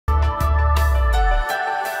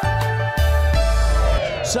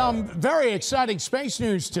Some very exciting space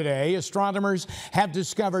news today. Astronomers have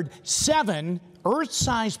discovered 7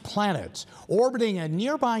 Earth-sized planets orbiting a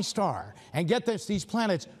nearby star. And get this, these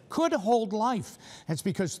planets could hold life. That's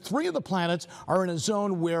because 3 of the planets are in a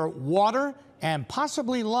zone where water and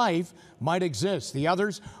possibly life might exist. The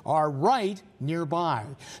others are right nearby.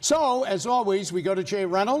 So, as always, we go to Jay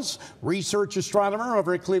Reynolds, research astronomer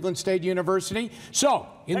over at Cleveland State University. So,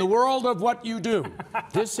 in the world of what you do,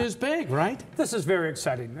 this is big, right? This is very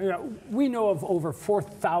exciting. We know of over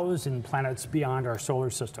 4,000 planets beyond our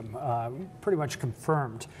solar system, pretty much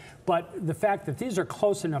confirmed. But the fact that these are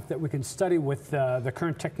close enough that we can study with the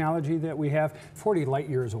current technology that we have, 40 light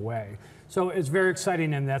years away. So it's very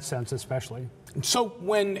exciting in that sense, especially. So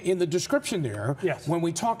when, in the description there, yes, when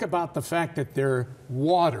we talk about the fact that their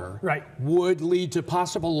water right would lead to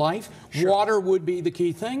possible life, sure, water would be the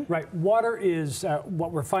key thing? Right. Water is,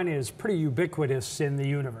 what we're finding is pretty ubiquitous in the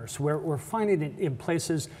universe. We're finding it in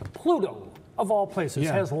places, Pluto, of all places,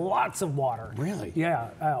 has lots of water. Really?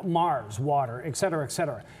 Yeah. Mars, water, et cetera, et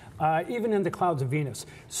cetera. Even in the clouds of Venus.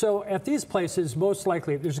 So at these places, most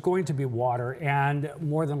likely there's going to be water, and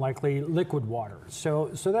more than likely liquid water.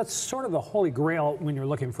 So that's sort of the holy grail when you're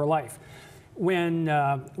looking for life. When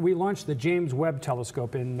we launch the James Webb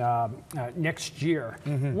Telescope in next year,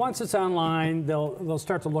 once it's online, they'll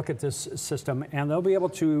start to look at this system, and they'll be able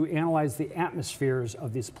to analyze the atmospheres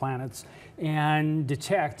of these planets and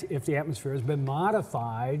detect if the atmosphere has been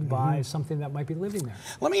modified by something that might be living there.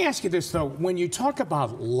 Let me ask you this, though. When you talk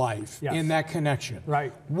about life in that connection,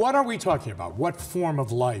 right, what are we talking about? What form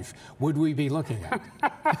of life would we be looking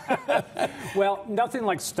at? Well, nothing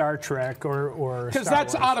like Star Trek or because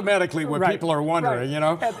that's automatically what people are wondering, you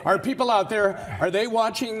know? Are people out there, are they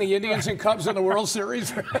watching the Indians and Cubs in the World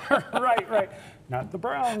Series? Right. Not the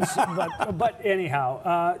Browns, but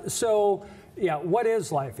anyhow. So, yeah, what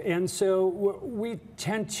is life? And so we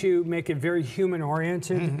tend to make it very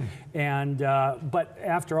human-oriented, and but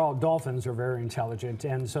after all, dolphins are very intelligent,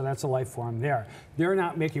 and so that's a life form there. They're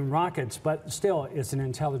not making rockets, but still, it's an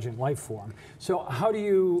intelligent life form. So how do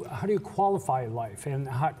you qualify life, and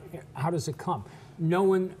how does it come? No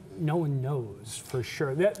one knows for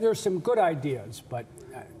sure. There's some good ideas, but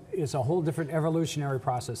it's a whole different evolutionary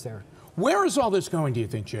process there. Where is all this going, do you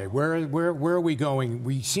think, Jay? Where are we going?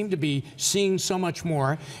 We seem to be seeing so much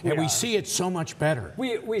more, and we see it so much better.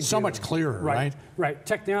 We so do. much clearer, right? Right.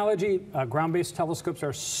 Technology, ground-based telescopes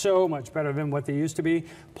are so much better than what they used to be.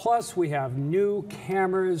 Plus, we have new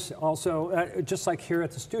cameras also, just like here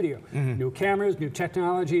at the studio. New cameras, new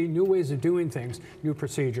technology, new ways of doing things, new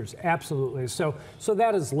procedures. Absolutely. So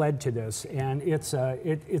that has led to this, and it's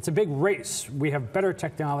a big race. We have better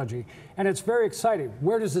technology, and it's very exciting.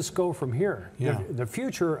 Where does this go from here? Yeah. The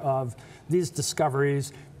future of these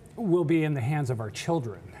discoveries will be in the hands of our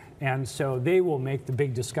children. And so they will make the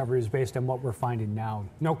big discoveries based on what we're finding now.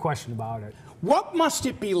 No question about it. What must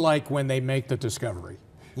it be like when they make the discovery?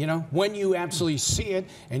 You know, when you absolutely see it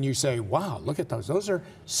and you say, wow, look at those. Those are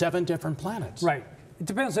 7 different planets. Right. It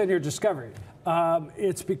depends on your discovery.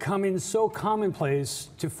 It's becoming so commonplace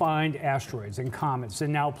to find asteroids and comets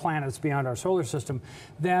and now planets beyond our solar system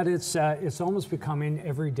that it's almost becoming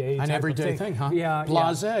everyday. An everyday thing, huh? Yeah.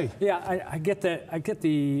 Blasé. Yeah. I get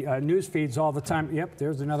the news feeds all the time. Yep,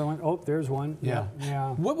 there's another one. Oh, there's one. Yeah.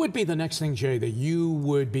 Yeah. What would be the next thing, Jay, that you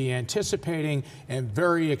would be anticipating and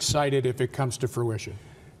very excited if it comes to fruition?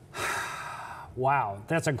 Wow,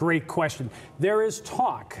 that's a great question. There is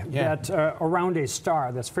talk that around a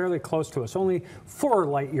star that's fairly close to us, only 4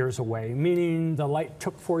 light years away, meaning the light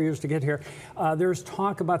took 4 years to get here. There's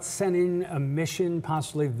talk about sending a mission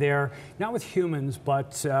possibly there, not with humans,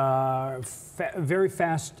 but very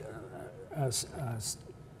fast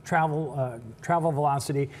travel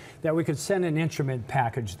velocity, that we could send an instrument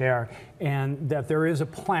package there, and that there is a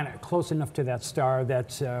planet close enough to that star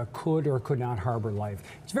that could or could not harbor life.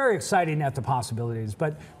 It's very exciting at the possibilities,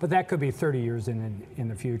 but that could be 30 years in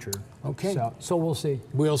the future. Okay. So we'll see.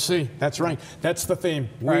 We'll see. That's right. That's the theme.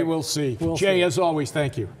 We will see. We'll Jay, see. as always,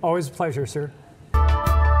 thank you. Always a pleasure, sir.